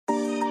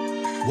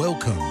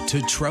Welcome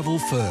to Travel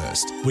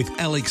First with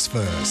Alex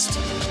First.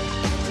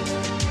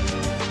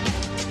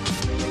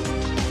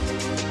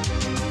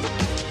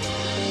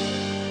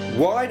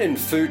 Wine and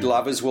food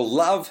lovers will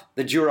love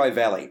the Douro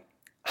Valley.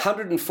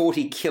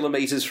 140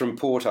 kilometres from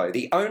Porto,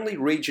 the only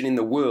region in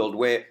the world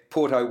where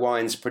Porto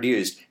wine's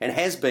produced, and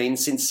has been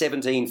since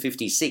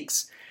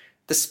 1756.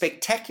 The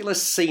spectacular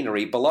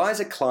scenery belies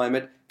a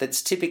climate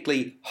that's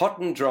typically hot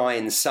and dry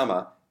in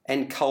summer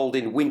and cold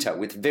in winter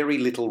with very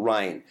little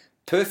rain.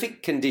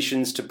 Perfect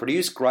conditions to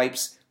produce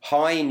grapes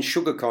high in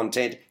sugar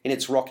content in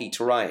its rocky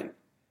terrain.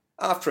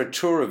 After a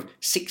tour of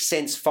Six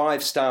Sense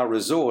five-star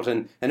resort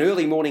and an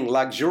early morning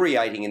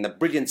luxuriating in the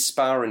brilliant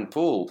spa and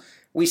pool,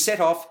 we set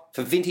off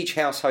for Vintage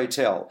House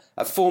Hotel,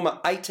 a former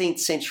 18th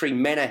century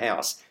manor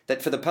house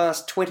that for the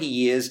past 20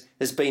 years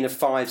has been a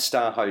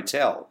five-star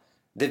hotel.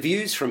 The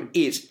views from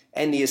it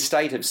and the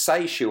estate of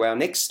Seishu, our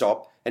next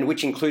stop, and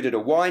which included a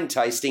wine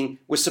tasting,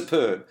 were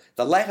superb,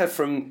 the latter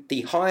from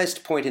the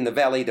highest point in the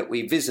valley that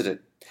we visited.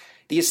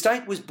 The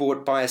estate was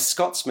bought by a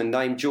Scotsman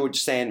named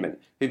George Sandman,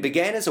 who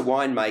began as a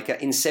winemaker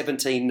in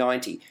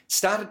 1790,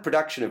 started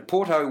production of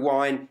Porto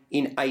wine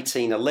in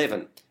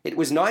 1811. It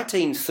was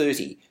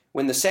 1930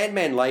 when the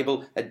Sandman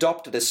label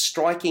adopted a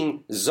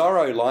striking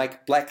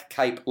Zorro-like black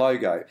cape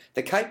logo,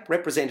 the cape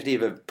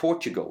representative of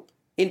Portugal.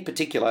 In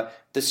particular,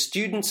 the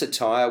students'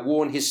 attire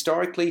worn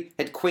historically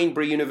at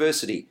Queenborough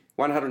University,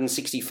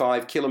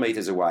 165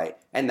 kilometres away,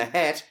 and the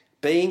hat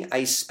being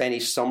a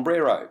Spanish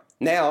sombrero.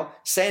 Now,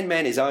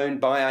 Sandman is owned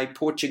by a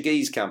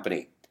Portuguese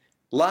company.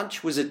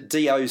 Lunch was at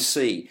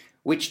DOC,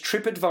 which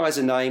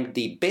TripAdvisor named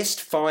the best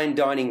fine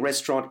dining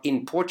restaurant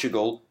in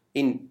Portugal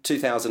in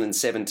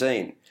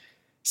 2017.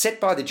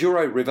 Set by the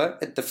Douro River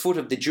at the foot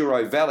of the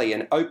Douro Valley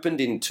and opened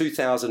in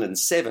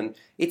 2007,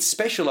 it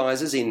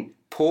specialises in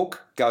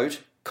pork,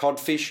 goat,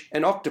 codfish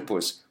and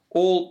octopus,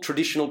 all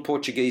traditional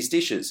Portuguese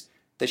dishes.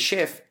 The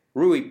chef,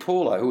 Rui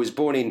Paula, who was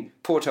born in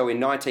Porto in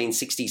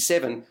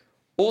 1967,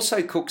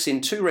 also cooks in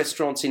two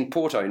restaurants in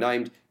Porto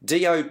named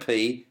DOP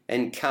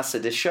and Casa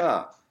de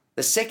Chá,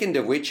 the second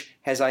of which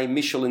has a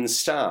Michelin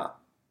star.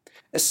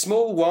 A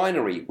small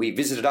winery we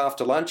visited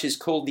after lunch is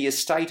called the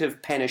Estate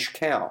of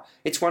Paniscão.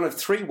 It's one of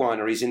three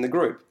wineries in the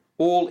group,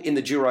 all in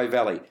the Douro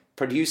Valley,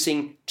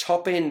 producing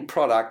top-end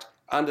product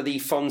under the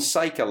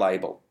Fonseca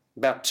label.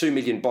 About 2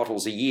 million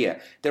bottles a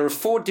year. There are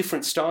 4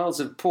 different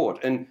styles of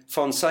port, and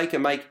Fonseca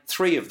make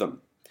 3 of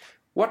them.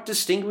 What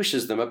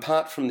distinguishes them,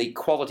 apart from the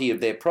quality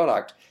of their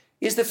product,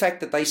 is the fact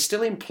that they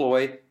still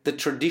employ the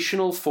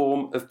traditional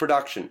form of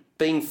production,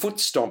 being foot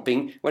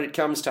stomping when it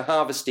comes to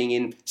harvesting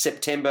in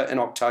September and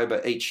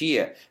October each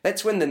year.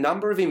 That's when the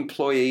number of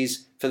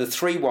employees for the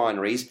 3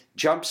 wineries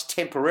jumps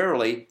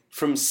temporarily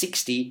from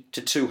 60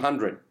 to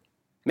 200.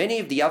 Many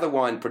of the other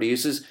wine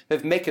producers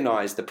have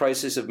mechanised the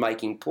process of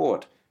making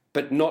port,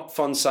 but not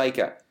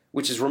Fonseca,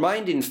 which has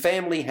remained in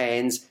family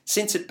hands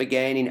since it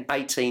began in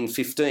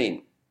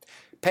 1815.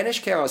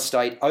 Paniscão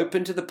Estate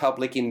opened to the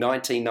public in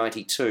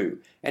 1992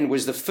 and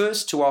was the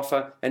first to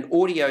offer an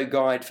audio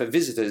guide for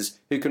visitors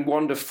who can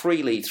wander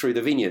freely through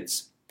the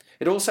vineyards.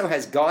 It also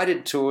has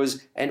guided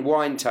tours and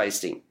wine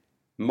tasting.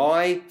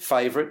 My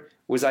favourite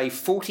was a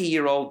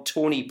 40-year-old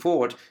tawny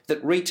port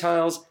that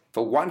retails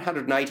for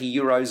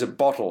 €180 a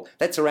bottle.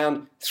 That's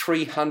around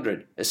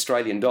 300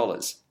 Australian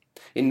dollars.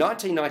 In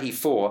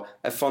 1994,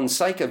 a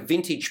Fonseca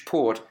vintage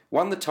port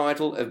won the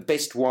title of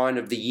Best Wine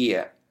of the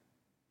Year.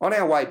 On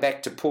our way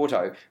back to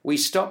Porto, we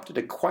stopped at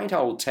a quaint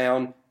old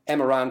town,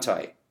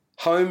 Amarante,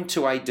 home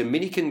to a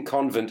Dominican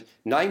convent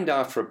named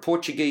after a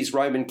Portuguese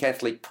Roman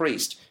Catholic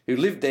priest who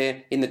lived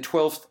there in the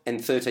 12th and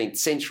 13th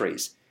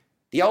centuries.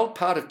 The old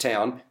part of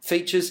town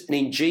features an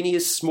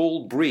ingenious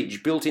small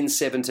bridge built in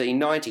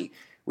 1790,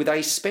 with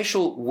a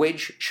special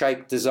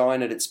wedge-shaped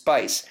design at its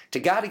base to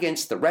guard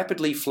against the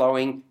rapidly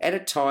flowing and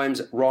at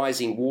times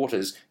rising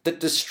waters that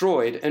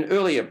destroyed an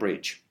earlier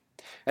bridge.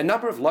 A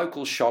number of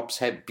local shops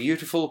have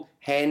beautiful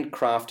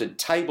handcrafted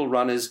table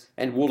runners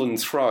and woolen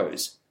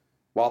throws.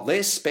 While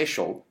they're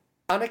special,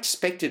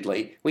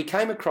 unexpectedly we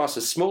came across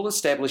a small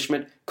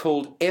establishment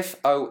called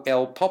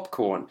FOL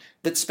Popcorn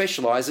that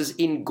specialises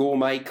in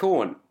gourmet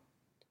corn.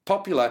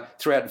 Popular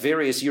throughout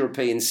various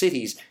European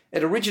cities,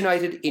 it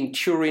originated in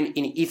Turin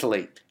in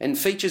Italy and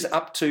features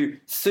up to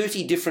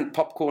 30 different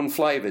popcorn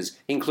flavours,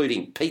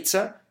 including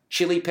pizza,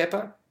 chili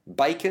pepper,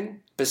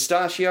 bacon,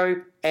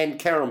 pistachio and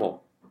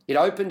caramel. It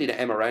opened in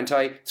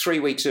Amarante 3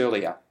 weeks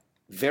earlier.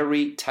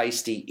 Very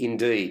tasty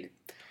indeed.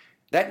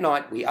 That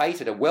night we ate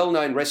at a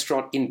well-known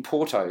restaurant in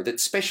Porto that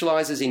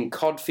specialises in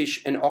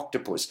codfish and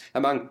octopus,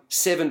 among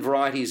 7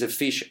 varieties of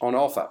fish on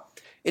offer.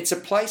 It's a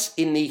place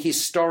in the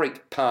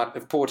historic part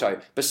of Porto,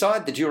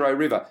 beside the Douro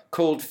River,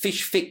 called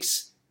Fish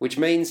Fix, which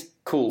means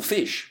cool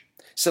fish.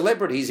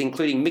 Celebrities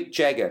including Mick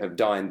Jagger have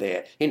dined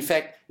there. In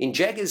fact, in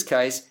Jagger's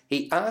case,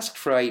 he asked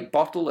for a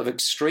bottle of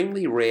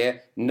extremely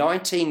rare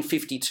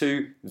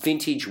 1952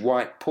 vintage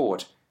white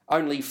port.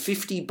 Only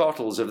 50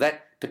 bottles of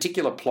that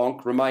particular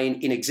plonk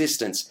remain in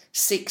existence.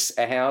 6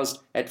 are housed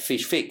at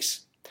Fish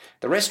Fix.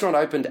 The restaurant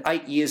opened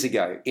 8 years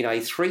ago in a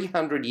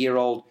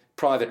 300-year-old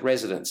private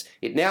residents.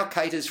 It now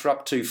caters for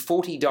up to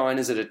 40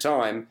 diners at a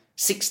time,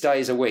 6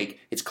 days a week.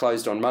 It's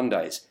closed on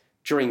Mondays.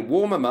 During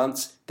warmer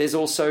months, there's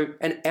also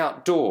an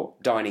outdoor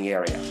dining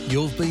area.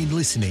 You've been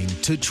listening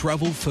to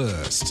Travel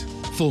First.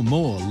 For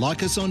more,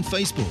 like us on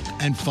Facebook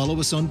and follow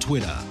us on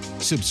Twitter.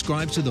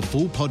 Subscribe to the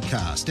full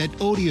podcast at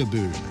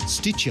Audioboom,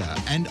 Stitcher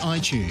and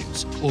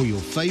iTunes, or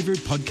your favourite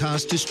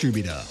podcast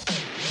distributor.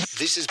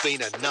 This has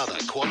been another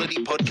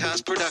quality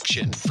podcast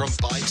production from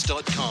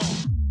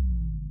Bytes.com.